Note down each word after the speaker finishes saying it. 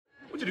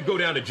you to go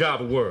down to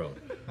Java World.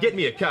 Get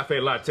me a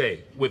cafe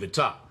latte with a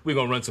top. We're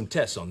gonna run some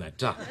tests on that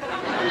top.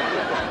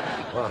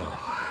 Wow.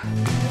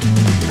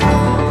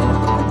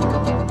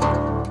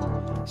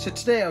 So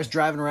today I was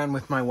driving around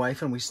with my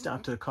wife and we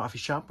stopped at a coffee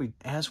shop.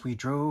 As we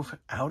drove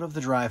out of the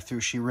drive-thru,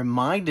 she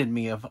reminded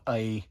me of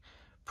a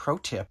pro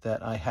tip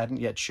that I hadn't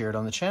yet shared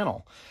on the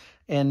channel.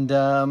 And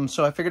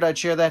so I figured I'd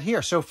share that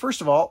here. So first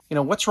of all,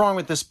 what's wrong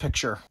with this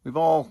picture? We've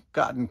all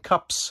gotten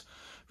cups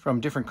from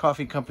different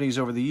coffee companies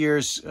over the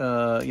years.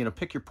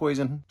 Pick your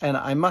poison. And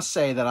I must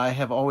say that I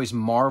have always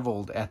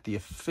marveled at the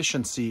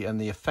efficiency and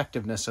the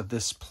effectiveness of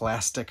this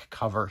plastic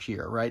cover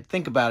here, right?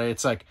 Think about it.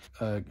 It's like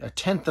a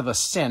tenth of a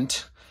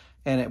cent,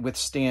 and it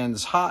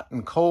withstands hot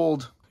and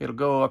cold. It'll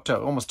go up to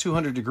almost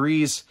 200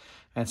 degrees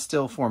and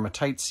still form a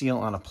tight seal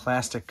on a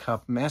plastic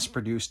cup,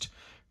 mass-produced.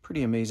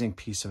 Pretty amazing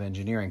piece of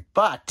engineering.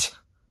 But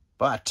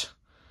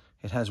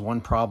it has one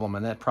problem,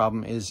 and that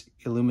problem is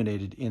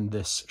illuminated in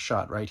this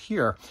shot right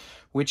here,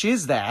 which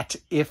is that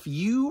if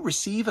you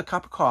receive a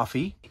cup of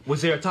coffee...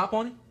 Was there a top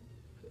on it?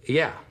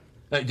 Yeah.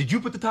 Did you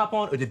put the top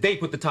on, or did they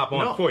put the top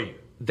on for you?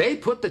 They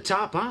put the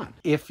top on.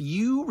 If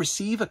you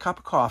receive a cup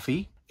of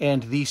coffee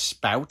and the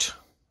spout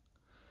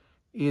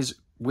is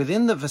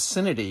within the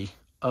vicinity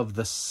of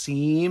the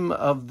seam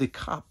of the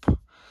cup,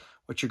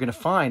 what you're going to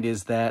find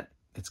is that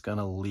it's going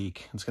to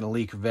leak. It's going to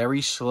leak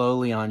very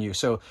slowly on you.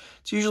 So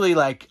it's usually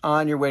like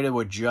on your way to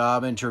a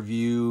job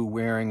interview,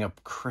 wearing a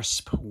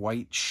crisp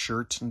white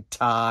shirt and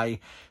tie.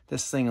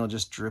 This thing will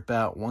just drip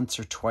out once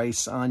or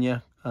twice on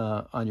you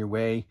on your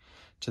way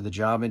to the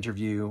job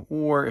interview.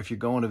 Or if you're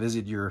going to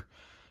visit your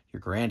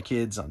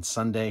grandkids on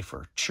Sunday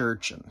for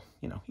church and,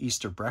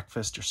 Easter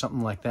breakfast or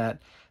something like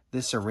that,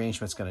 this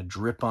arrangement's going to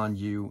drip on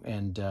you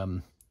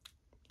and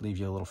leave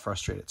you a little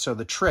frustrated. So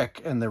the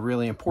trick and the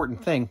really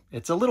important thing,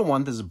 it's a little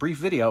one, this is a brief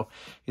video,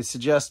 is to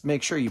just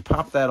make sure you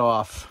pop that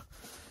off.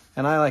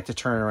 And I like to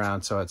turn it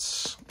around so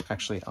it's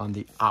actually on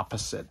the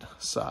opposite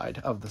side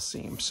of the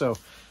seam. So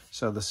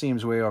the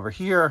seam's way over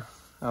here.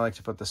 I like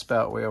to put the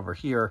spout way over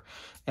here.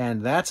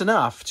 And that's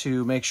enough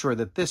to make sure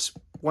that this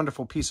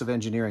wonderful piece of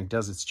engineering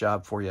does its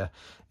job for you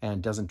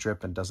and doesn't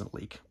drip and doesn't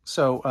leak.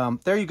 So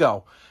there you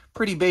go.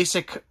 Pretty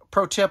basic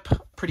pro tip,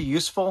 pretty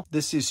useful.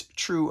 This is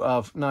true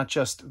of not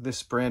just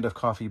this brand of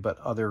coffee, but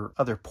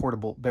other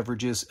portable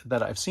beverages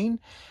that I've seen.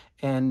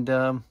 And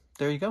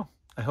there you go.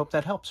 I hope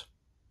that helps.